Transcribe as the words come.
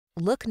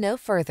Look no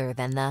further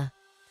than the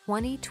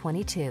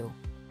 2022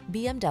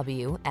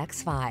 BMW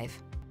X5.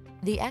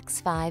 The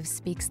X5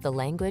 speaks the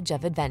language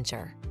of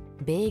adventure.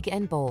 Big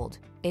and bold,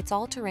 its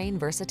all-terrain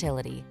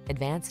versatility,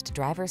 advanced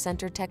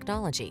driver-centered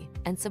technology,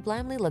 and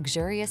sublimely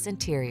luxurious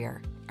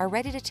interior are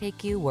ready to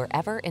take you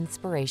wherever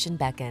inspiration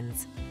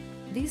beckons.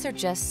 These are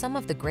just some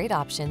of the great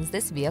options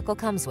this vehicle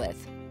comes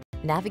with: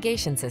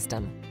 navigation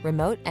system,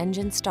 remote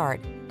engine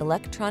start,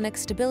 electronic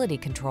stability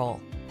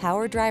control,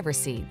 power driver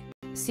seat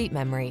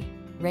memory,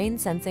 rain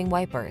sensing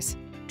wipers,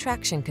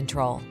 traction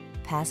control,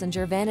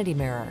 passenger vanity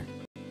mirror,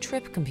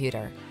 trip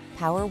computer,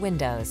 power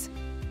windows.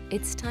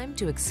 It's time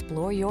to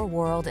explore your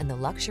world in the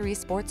luxury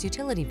sports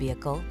utility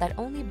vehicle that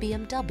only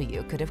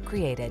BMW could have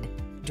created.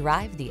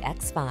 Drive the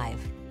X5.